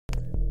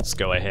Let's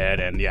go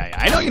ahead and, yeah,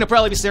 I know you're gonna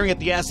probably be staring at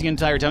the ass the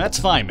entire time. That's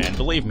fine, man.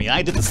 Believe me,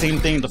 I did the same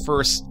thing the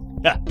first...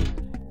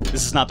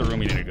 This is not the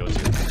room you need to go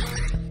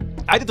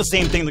to. I did the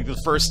same thing like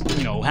the first,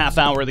 half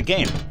hour of the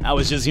game. I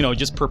was just,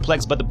 just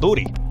perplexed by the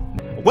booty.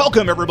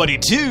 Welcome, everybody,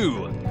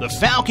 to the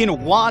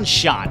Falcon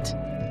One-Shot.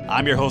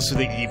 I'm your host for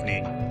the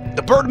evening,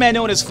 the Birdman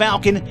known as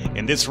Falcon,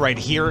 and this right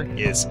here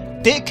is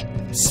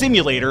THICC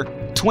Simulator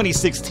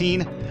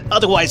 2016,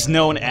 otherwise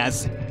known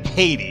as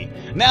Haydee.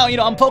 Now,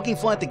 I'm poking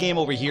fun at the game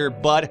over here,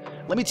 but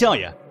let me tell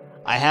you,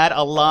 I had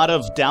a lot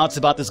of doubts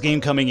about this game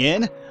coming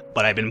in,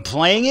 but I've been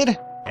playing it,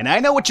 and I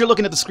know what you're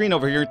looking at the screen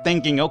over here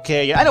thinking,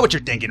 okay, yeah, I know what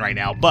you're thinking right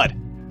now, but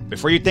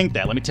before you think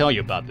that, let me tell you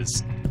about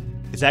this.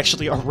 It's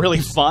actually a really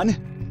fun,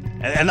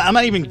 and I'm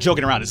not even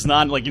joking around, it's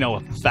not like,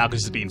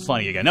 Falcon's just being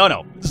funny again.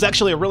 No, this is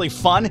actually a really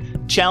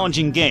fun,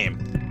 challenging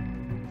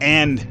game.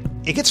 And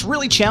it gets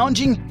really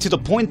challenging to the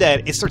point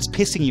that it starts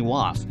pissing you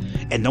off.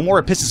 And the more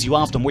it pisses you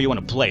off, the more you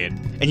want to play it.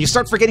 And you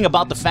start forgetting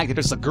about the fact that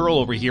there's a girl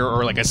over here,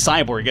 or like a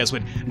cyborg, I guess,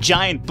 with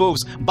giant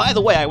boobs. By the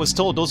way, I was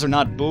told those are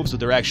not boobs, but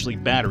they're actually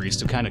batteries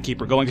to kind of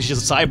keep her going because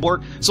she's a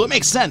cyborg. So it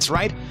makes sense,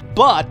 right?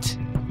 But,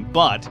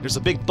 there's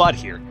a big but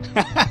here.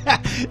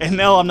 And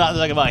no, I'm not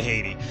talking about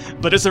Haydee.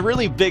 But there's a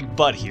really big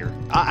but here.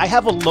 I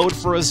have a load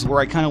for us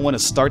where I kind of want to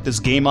start this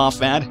game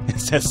off at. It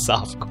says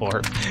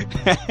softcore.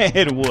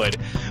 It would.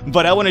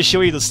 But I want to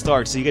show you the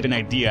start so you get an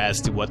idea as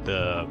to what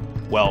the...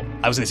 Well,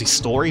 I was going to say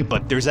story,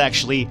 but there's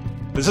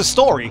a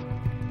story.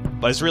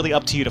 But it's really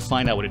up to you to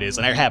find out what it is.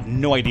 And I have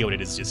no idea what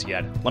it is just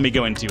yet. Let me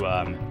go into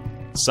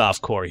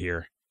softcore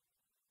here.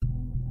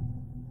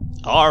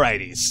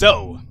 Alrighty,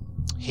 so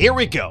here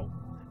we go.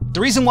 The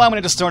reason why I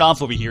wanted to start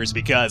off over here is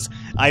because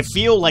I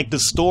feel like the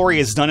story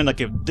is done in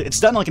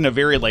in a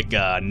very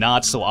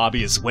not so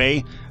obvious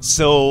way.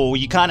 So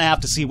you kind of have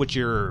to see what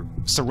your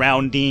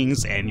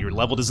surroundings and your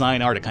level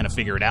design are to kind of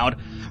figure it out.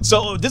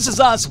 So this is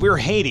us, we're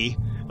Haydee,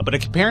 but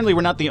apparently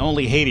we're not the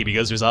only Haydee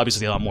because there's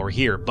obviously a lot more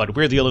here, but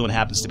we're the only one who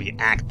happens to be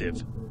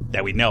active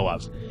that we know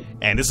of.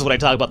 And this is what I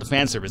talk about the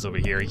fan service over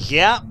here.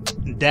 Yeah,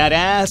 that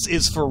ass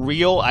is for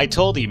real. I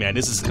told you, man,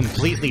 this is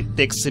completely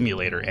THICC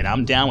Simulator, and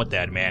I'm down with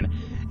that, man.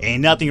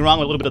 Ain't nothing wrong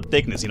with a little bit of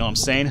thickness, you know what I'm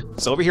saying?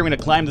 So over here, we're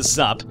gonna climb this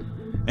up.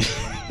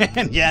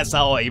 And yes,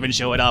 I'll even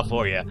show it off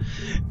for you.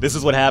 This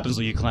is what happens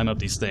when you climb up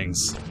these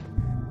things.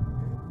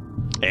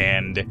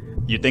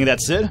 And you think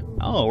that's it?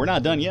 Oh, we're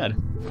not done yet.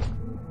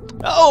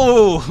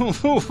 Oh,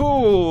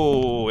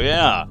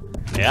 yeah.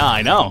 Yeah,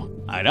 I know.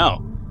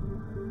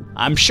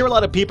 I'm sure a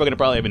lot of people are gonna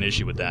probably have an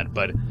issue with that,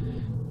 but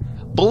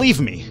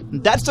believe me,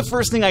 that's the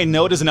first thing I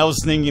noticed, and I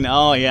was thinking,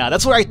 oh yeah,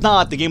 that's where I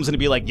thought the game was gonna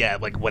be like, yeah,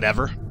 like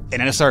whatever. And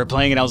then I started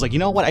playing and I was like, you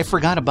know what, I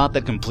forgot about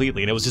that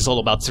completely, and it was just all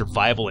about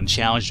survival and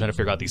challenge, trying to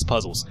figure out these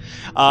puzzles.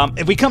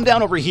 If we come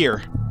down over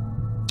here,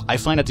 I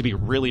find that to be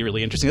really,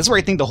 really interesting. This is where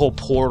I think the whole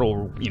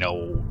Portal,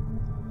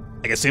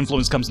 I guess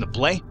influence comes into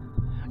play.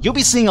 You'll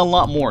be seeing a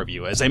lot more of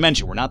you. As I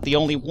mentioned, we're not the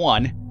only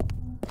one.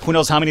 Who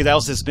knows how many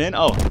else there's been?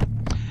 Oh,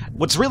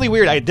 what's really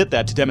weird, I did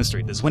that to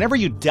demonstrate this. Whenever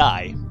you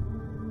die,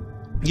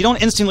 you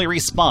don't instantly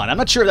respawn. I'm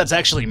not sure if that's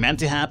actually meant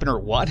to happen or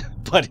what,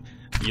 but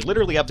you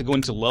literally have to go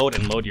into load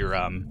and load your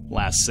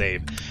last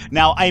save.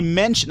 Now, I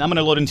mentioned I'm going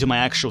to load into my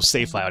actual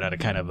save file now to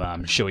kind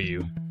of show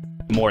you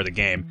more of the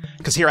game.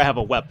 Because here I have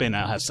a weapon,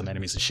 I have some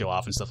enemies to show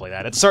off and stuff like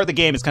that. At the start of the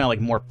game, it's kind of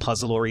like more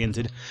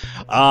puzzle-oriented.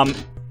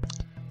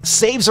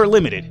 Saves are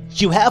limited.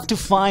 You have to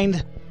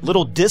find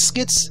little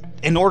diskettes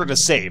in order to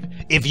save.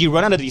 If you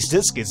run out of these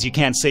diskettes, you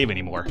can't save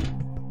anymore.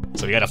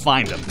 So you gotta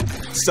find them.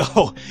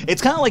 So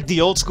it's kind of like the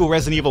old school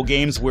Resident Evil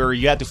games where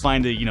you had to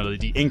find the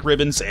the ink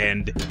ribbons,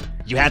 and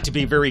you had to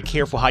be very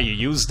careful how you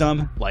use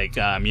them. Like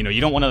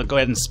you don't want to go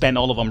ahead and spend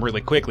all of them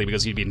really quickly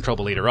because you'd be in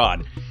trouble later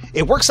on.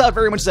 It works out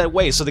very much that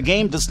way. So the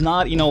game does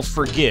not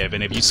forgive,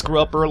 and if you screw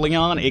up early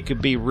on, it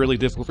could be really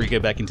difficult for you to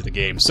get back into the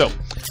game. So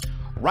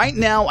right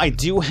now I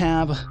do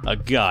have a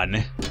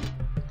gun.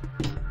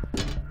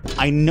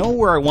 I know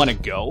where I want to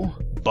go,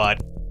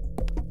 but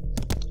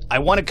I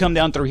want to come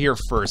down through here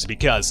first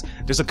because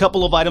there's a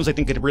couple of items I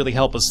think could really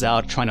help us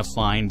out trying to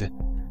find,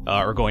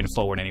 or going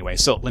forward anyway.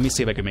 So let me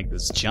see if I can make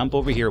this jump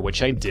over here,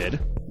 which I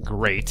did.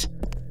 Great.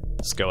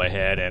 Let's go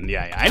ahead and,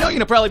 yeah, I know you're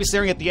gonna probably be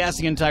staring at the ass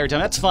the entire time.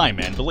 That's fine,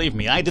 man. Believe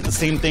me, I did the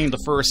same thing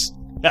the first...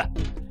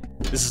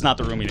 This is not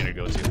the room you need to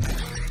go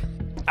to.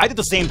 I did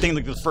the same thing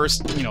like the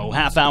first,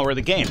 half hour of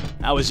the game.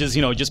 I was just,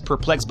 just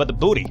perplexed by the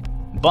booty.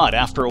 But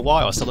after a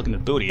while, I started looking at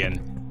the booty and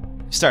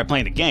started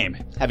playing the game,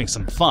 having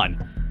some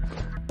fun.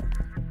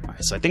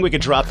 So I think we could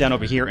drop down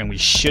over here and we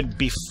should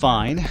be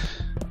fine.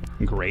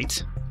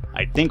 Great.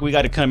 I think we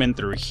got to come in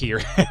through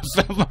here.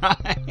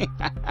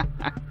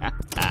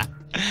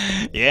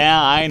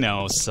 Yeah, I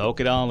know.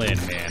 Soak it all in,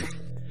 man.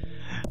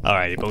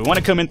 Alright, but we want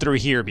to come in through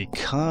here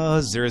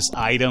because there's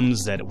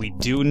items that we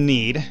do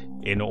need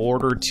in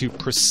order to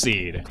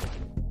proceed.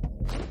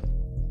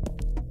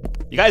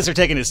 You guys are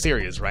taking this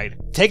serious, right?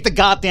 Take the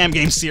goddamn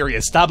game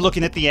serious. Stop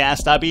looking at the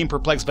ass. Stop being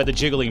perplexed by the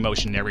jiggling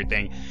motion and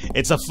everything.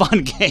 It's a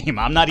fun game.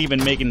 I'm not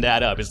even making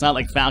that up. It's not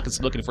like Falcon's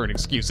looking for an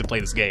excuse to play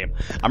this game.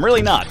 I'm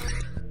really not.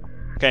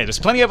 Okay, there's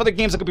plenty of other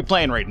games I could be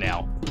playing right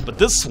now. But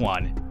this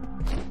one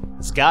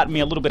It's got me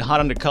a little bit hot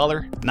under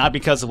color. Not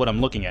because of what I'm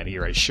looking at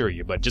here, I assure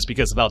you, but just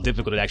because of how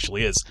difficult it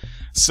actually is.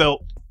 So,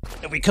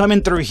 if we come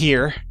in through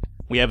here,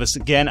 we have,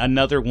 again,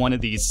 another one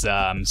of these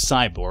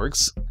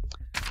cyborgs.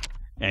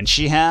 And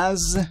she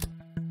has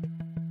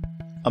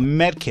a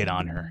medkit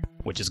on her,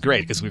 which is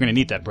great, because we're going to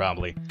need that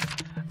probably.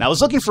 Now, I was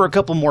looking for a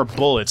couple more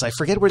bullets. I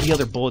forget where the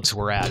other bullets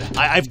were at.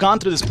 I've gone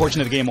through this portion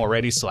of the game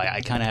already, so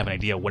I kind of have an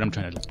idea what I'm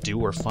trying to do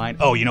or find.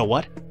 Oh, you know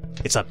what?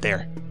 It's up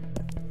there.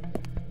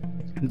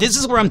 This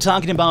is where I'm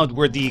talking about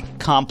where the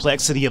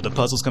complexity of the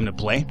puzzles come to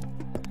play.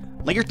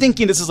 Like, you're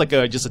thinking this is like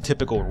just a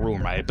typical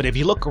room, right? But if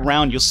you look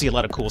around, you'll see a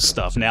lot of cool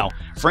stuff. Now,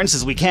 for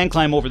instance, we can't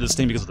climb over this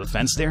thing because of the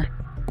fence there.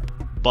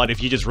 But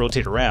if you just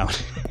rotate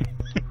around...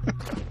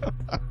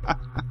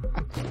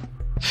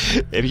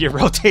 if you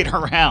rotate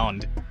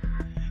around...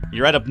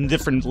 You're at a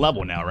different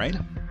level now, right?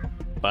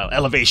 Well,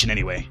 elevation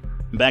anyway.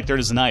 Back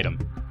there's an item.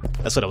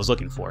 That's what I was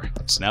looking for.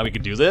 So now we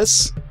can do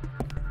this.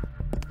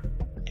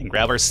 And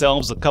grab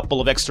ourselves a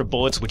couple of extra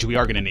bullets, which we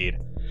are going to need.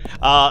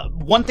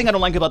 One thing I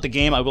don't like about the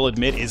game, I will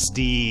admit, is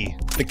the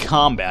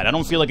combat. I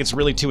don't feel like it's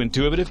really too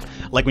intuitive.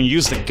 Like, when you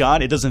use the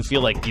gun, it doesn't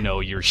feel like, you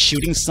know, you're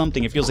shooting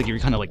something. It feels like you're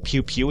kind of like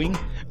pew-pewing,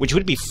 which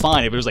would be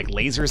fine if it was like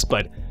lasers,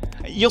 but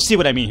you'll see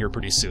what I mean here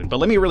pretty soon. But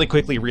let me really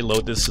quickly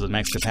reload this to the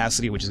max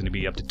capacity, which is going to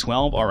be up to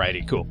 12.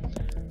 Alrighty, cool.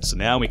 So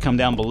now we come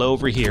down below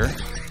over here,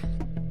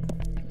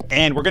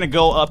 and we're going to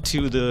go up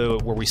to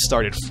where we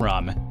started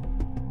from,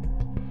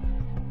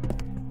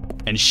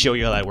 and show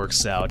you how that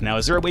works out. Now,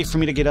 is there a way for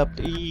me to get up?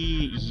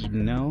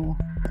 No.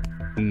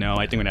 No,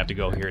 I think we're gonna have to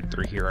go here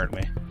through here, aren't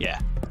we? Yeah.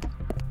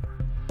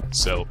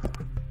 So,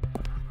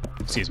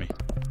 excuse me.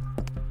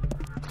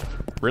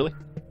 Really?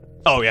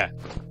 Oh, yeah.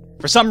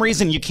 For some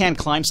reason, you can't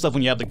climb stuff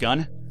when you have the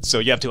gun, so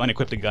you have to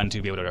unequip the gun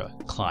to be able to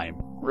climb.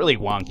 Really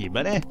wonky,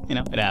 but you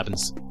know, it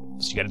happens.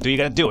 So you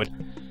gotta do it.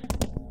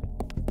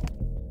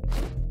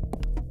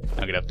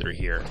 I'll get up through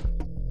here.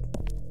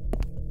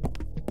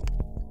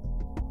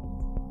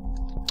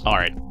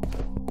 Alright.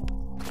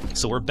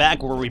 So we're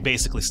back where we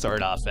basically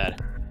started off at.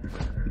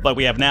 But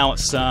we have now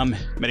some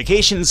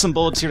medication and some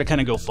bullets here to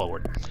kind of go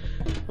forward.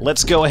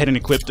 Let's go ahead and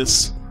equip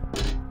this.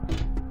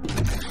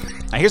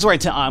 Now here's where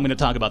I'm going to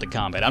talk about the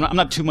combat. I'm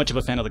not too much of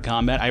a fan of the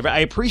combat. I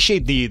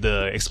appreciate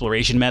the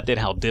exploration method,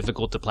 how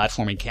difficult the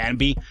platforming can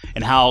be,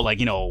 and how, like,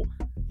 you know,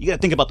 you got to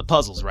think about the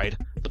puzzles, right?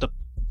 But the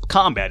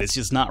combat is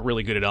just not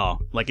really good at all.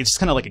 Like, it's just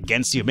kind of like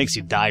against you. It makes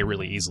you die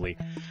really easily.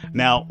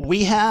 Now,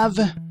 we have...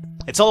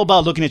 It's all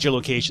about looking at your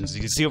locations.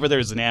 You can see over there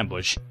is an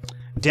ambush.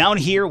 Down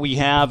here, we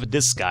have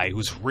this guy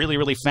who's really,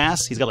 really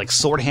fast. He's got, like,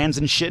 sword hands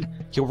and shit.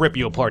 He'll rip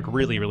you apart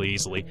really, really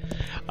easily.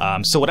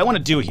 So what I want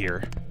to do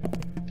here...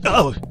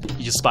 Oh!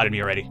 You just spotted me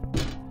already.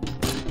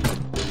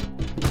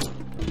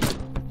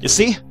 You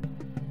see?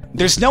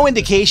 There's no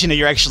indication that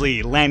you're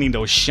actually landing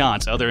those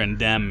shots other than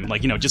them,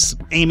 like, you know, just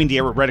aiming the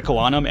arrow reticle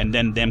on them and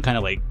then them kind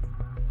of, like,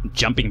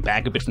 jumping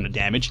back a bit from the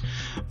damage.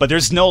 But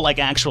there's no, like,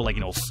 actual, like,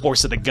 you know,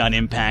 force of the gun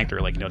impact,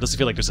 or, like, you know, it doesn't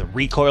feel like there's a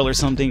recoil or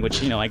something,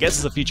 which, you know, I guess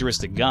is a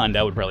futuristic gun.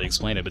 That would probably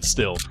explain it, but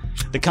still,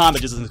 the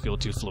combat just doesn't feel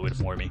too fluid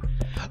for me.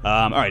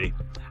 Alrighty.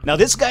 Now,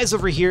 this guy's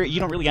over here, you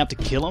don't really have to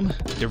kill him.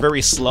 They're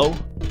very slow.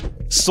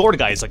 Sword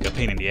guy is, like, a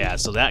pain in the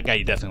ass, so that guy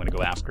you definitely want to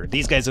go after.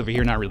 These guys over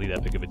here, not really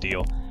that big of a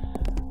deal.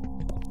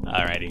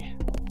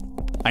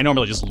 Alrighty. I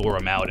normally just lure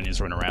him out and just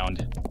run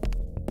around.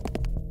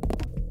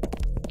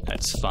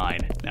 That's fine.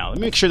 Now, let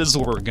me make sure this is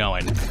where we're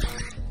going.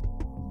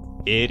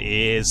 It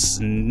is...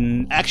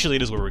 Actually,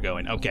 it is where we're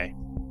going. Okay.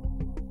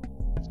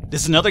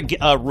 This is another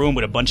room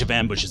with a bunch of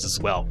ambushes as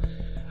well.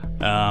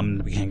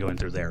 We can't go in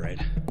through there, right?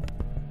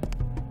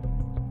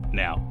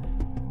 Now.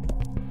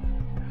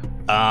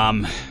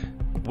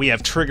 We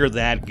have triggered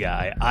that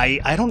guy.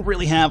 I don't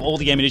really have all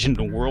the ammunition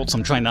in the world, so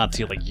I'm trying not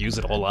to, like, use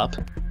it all up.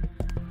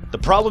 The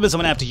problem is I'm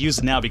gonna have to use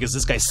it now because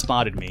this guy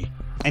spotted me.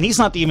 And he's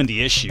not even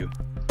the issue.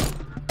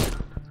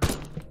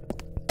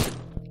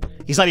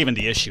 He's not even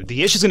the issue.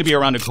 The issue's gonna be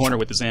around the corner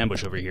with this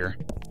ambush over here.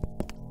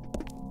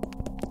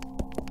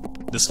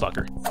 This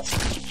fucker.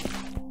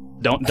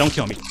 Don't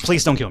kill me.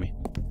 Please don't kill me.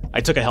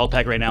 I took a health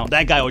pack right now.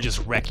 That guy will just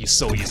wreck you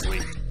so easily.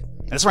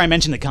 And that's why I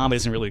mentioned the combat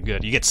isn't really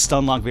good. You get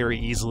stun locked very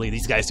easily.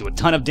 These guys do a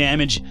ton of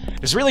damage.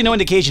 There's really no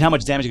indication how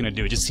much damage you're gonna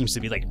do. It just seems to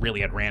be, like,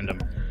 really at random.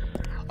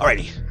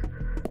 Alrighty.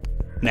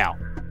 Now.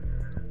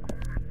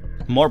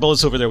 More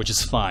bullets over there, which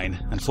is fine.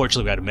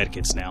 Unfortunately, we got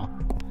medkits now.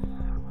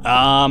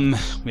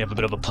 We have a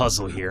bit of a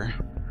puzzle here.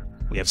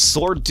 We have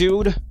Sword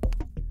Dude.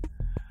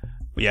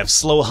 We have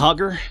Slow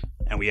Hugger.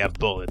 And we have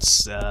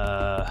bullets.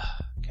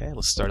 Okay,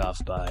 let's start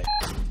off by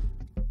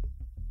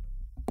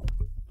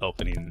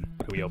opening.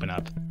 What do we open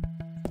up?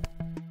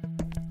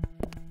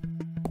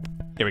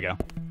 Here we go.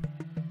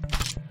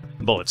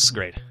 Bullets,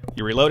 great.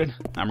 You reloaded?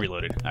 I'm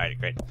reloaded. Alright,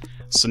 great.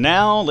 So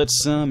now,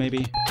 let's,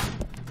 maybe...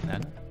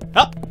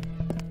 Up!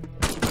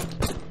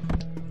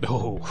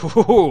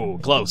 Oh,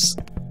 close.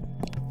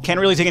 Can't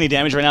really take any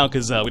damage right now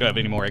because we don't have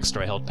any more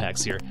extra health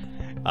packs here.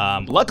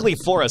 Luckily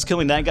for us,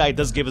 killing that guy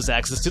does give us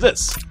access to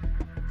this.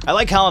 I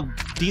like how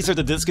these are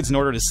the discs in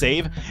order to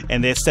save,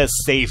 and it says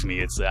save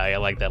me. I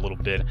like that little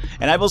bit.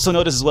 And I've also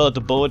noticed as well that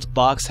the bullet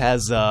box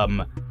has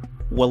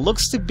what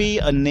looks to be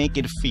a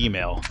naked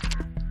female.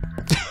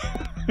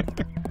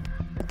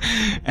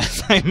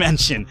 As I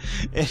mentioned,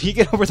 if you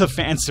get over the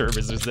fan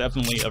service, there's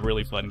definitely a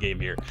really fun game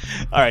here.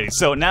 Alrighty,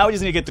 so now we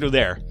just need to get through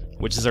there,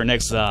 which is our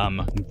next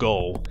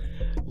goal.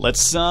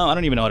 Let's, I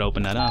don't even know how to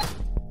open that up.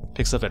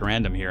 Pick stuff at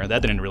random here.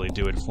 That didn't really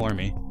do it for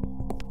me.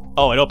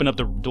 Oh, it opened up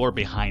the door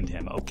behind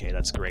him. Okay,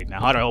 that's great. Now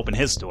how do I open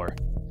his door?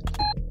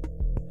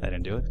 That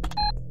didn't do it.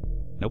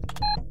 Nope.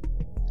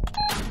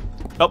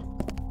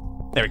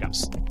 Oh, there he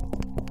comes.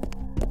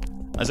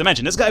 As I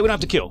mentioned, this guy we don't have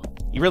to kill.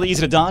 He's really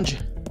easy to dodge.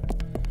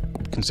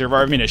 Conserve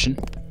our ammunition.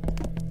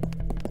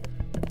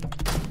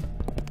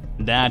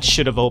 That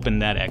should have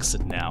opened that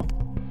exit now.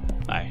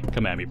 Alright,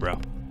 come at me, bro.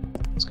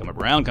 Let's come up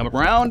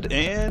around,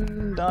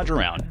 and dodge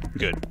around.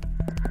 Good.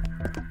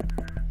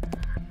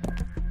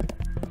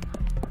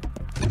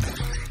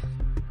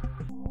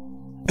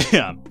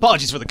 Yeah,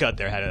 apologies for the cut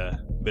there. Had a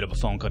bit of a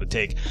phone call to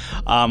take.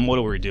 What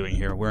are we doing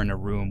here? We're in a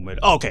room with...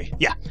 Oh, okay,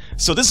 yeah.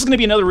 So this is going to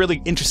be another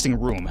really interesting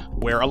room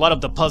where a lot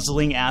of the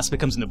puzzling aspect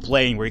comes into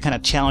play and where it kind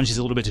of challenges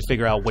a little bit to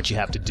figure out what you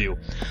have to do.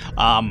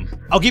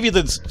 I'll give you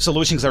the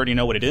solution because I already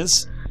know what it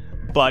is,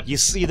 but you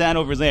see that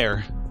over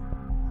there.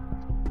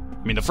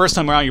 I mean, the first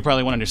time around you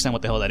probably won't understand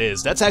what the hell that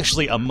is. That's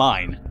actually a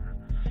mine.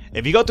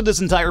 If you go through this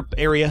entire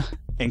area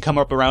and come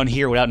up around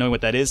here without knowing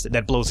what that is,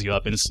 that blows you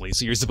up instantly.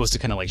 So you're supposed to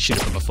kind of like shoot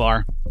it from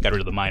afar. Got rid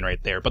of the mine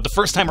right there. But the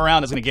first time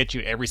around is going to get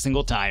you every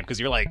single time because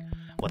you're like,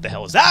 what the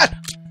hell is that?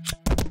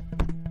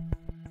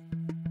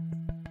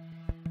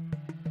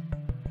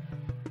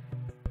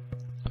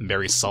 I'm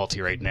very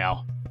salty right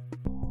now.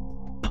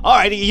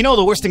 Alrighty, you know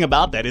the worst thing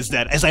about that is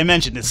that, as I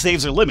mentioned, the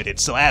saves are limited,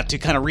 so I have to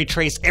kind of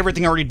retrace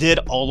everything I already did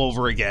all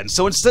over again.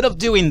 So instead of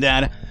doing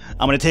that,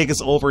 I'm going to take us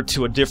over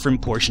to a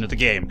different portion of the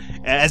game.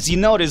 As you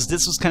notice,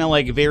 this was kind of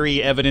like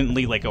very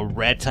evidently like a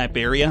red type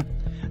area.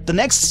 The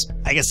next,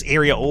 I guess,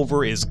 area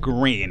over is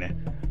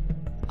green.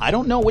 I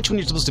don't know which one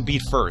you're supposed to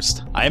beat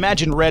first. I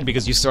imagine red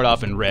because you start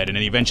off in red and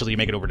then eventually you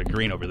make it over to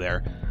green over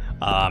there.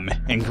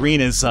 And green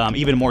is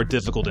even more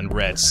difficult than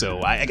red,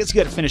 so I guess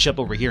you gotta finish up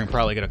over here and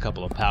probably get a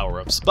couple of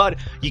power-ups. But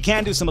you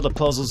can do some of the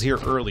puzzles here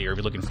earlier if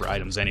you're looking for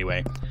items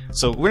anyway.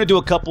 So we're gonna do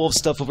a couple of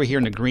stuff over here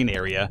in the green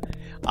area.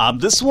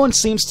 This one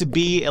seems to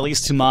be, at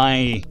least to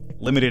my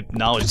limited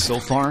knowledge so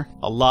far,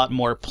 a lot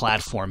more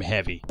platform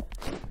heavy.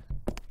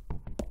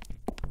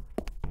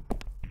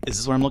 Is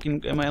this where am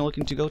I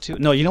looking to go to?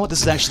 No, you know what?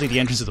 This is actually the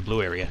entrance of the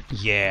blue area.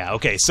 Yeah,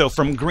 okay, so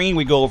from green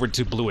we go over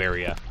to blue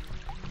area.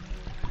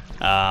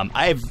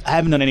 I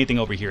haven't done anything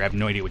over here. I have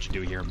no idea what you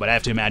do here, but I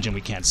have to imagine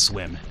we can't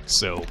swim.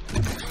 So,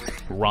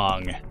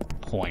 wrong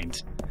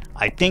point.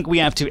 I think we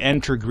have to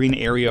enter green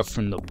area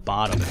from the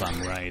bottom, if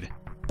I'm right.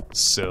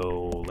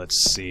 So,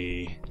 let's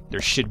see.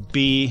 There should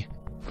be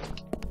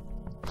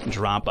a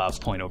drop-off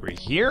point over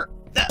here.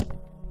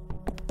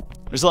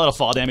 There's a lot of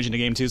fall damage in the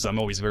game, too, so I'm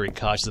always very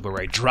cautious about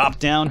where I drop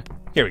down.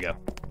 Here we go.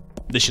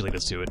 This should lead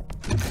us to it.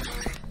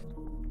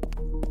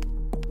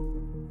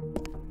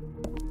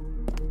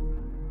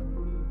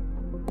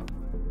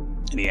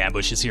 Any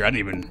ambushes here? I don't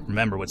even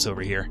remember what's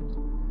over here.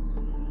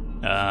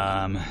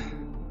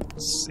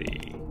 Let's see.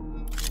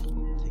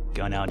 Take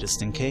gun out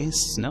just in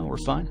case. No, we're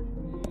fine.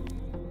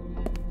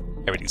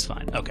 Everything's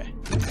fine. Okay.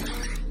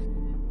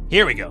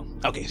 Here we go.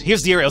 Okay,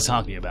 here's the area I was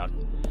talking about.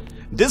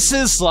 This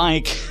is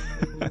like...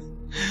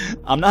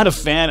 I'm not a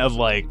fan of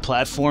like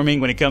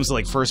platforming when it comes to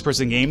like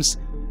first-person games.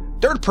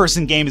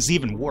 Third-person game is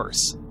even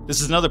worse.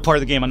 This is another part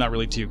of the game I'm not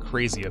really too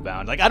crazy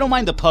about. Like, I don't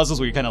mind the puzzles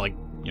where you're kind of like,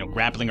 you know,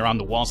 grappling around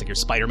the walls like you're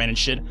Spider-Man and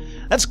shit.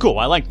 That's cool,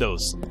 I like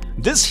those.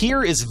 This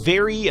here is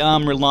very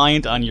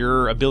reliant on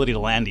your ability to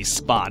land these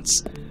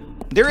spots.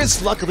 There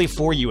is, luckily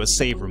for you, a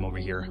save room over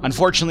here.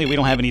 Unfortunately, we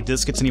don't have any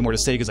discs anymore to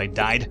save because I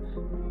died.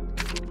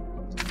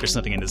 There's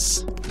nothing in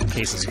this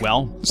case as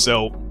well,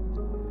 so...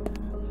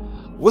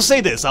 we'll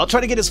say this, I'll try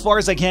to get as far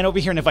as I can over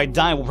here, and if I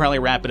die, we'll probably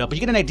wrap it up, but you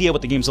get an idea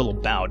what the game's all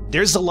about.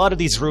 There's a lot of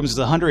these rooms,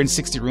 there's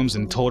 160 rooms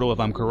in total, if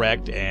I'm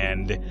correct,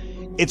 and...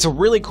 it's a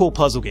really cool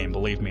puzzle game,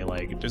 believe me.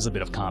 Like, there's a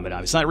bit of combat on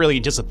it. It's not really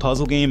just a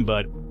puzzle game,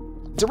 but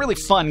it's a really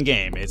fun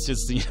game. It's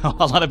just, you know,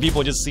 a lot of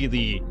people just see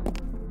the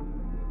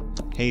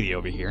Haydee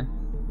over here,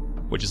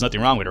 which is nothing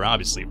wrong with her,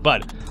 obviously,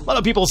 but a lot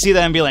of people see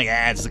that and be like,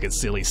 ah, it's like a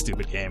silly,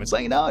 stupid game. It's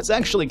like, no, it's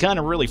actually kind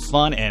of really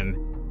fun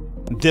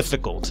and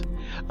difficult.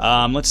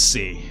 Let's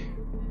see.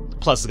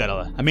 Plus, it's got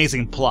an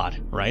amazing plot,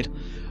 right?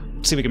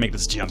 Let's see if we can make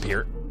this jump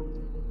here.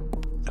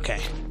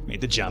 Okay,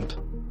 made the jump.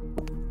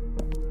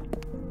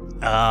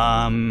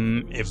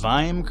 If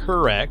I'm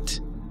correct,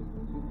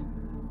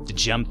 to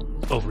jump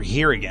over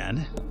here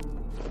again,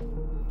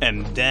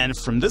 and then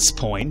from this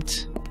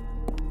point...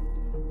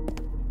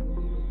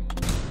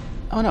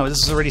 oh no, this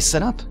is already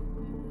set up?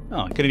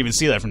 Oh, I couldn't even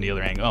see that from the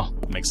other angle.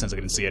 Oh, it makes sense I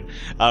couldn't see it.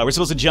 We're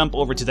supposed to jump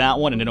over to that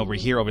one, and then over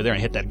here, over there,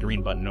 and hit that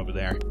green button over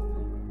there.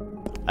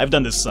 I've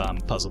done this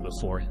puzzle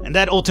before, and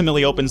that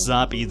ultimately opens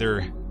up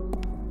either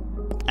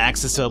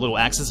access to a little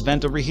access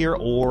vent over here,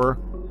 or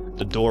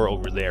the door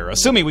over there.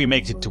 Assuming we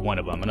make it to one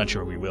of them. I'm not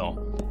sure we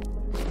will.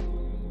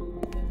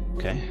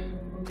 Okay.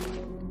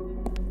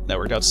 That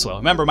worked out slow.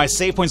 Remember, my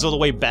save point's all the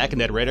way back in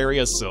that red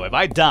area, so if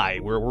I die,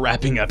 we're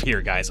wrapping up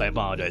here, guys. I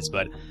apologize,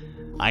 but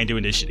I ain't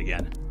doing this shit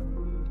again.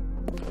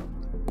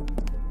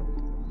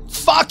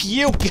 Fuck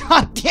you!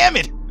 God damn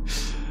it!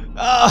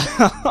 I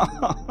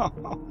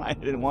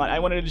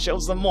wanted to show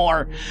some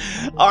more.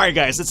 Alright,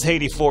 guys, it's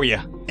Haydee for you.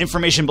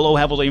 Information below,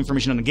 have all the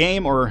information on the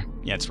game, or,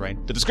 yeah, that's right,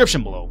 the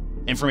description below.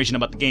 Information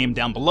about the game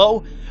down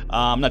below.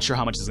 I'm not sure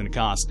how much it's going to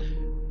cost.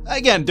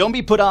 Again, don't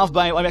be put off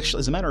by... Well, actually,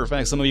 as a matter of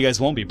fact, some of you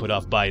guys won't be put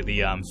off by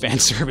the fan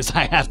service,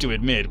 I have to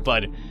admit.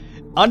 But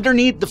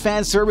underneath the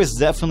fan service,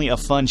 definitely a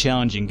fun,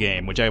 challenging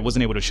game, which I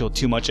wasn't able to show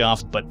too much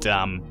of. But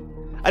I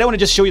don't want to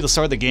just show you the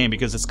start of the game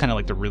because it's kind of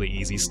like the really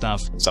easy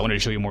stuff. So I wanted to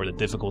show you more of the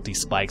difficulty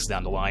spikes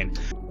down the line.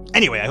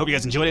 Anyway, I hope you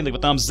guys enjoyed it. Leave a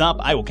thumbs up.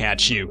 I will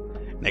catch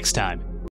you next time.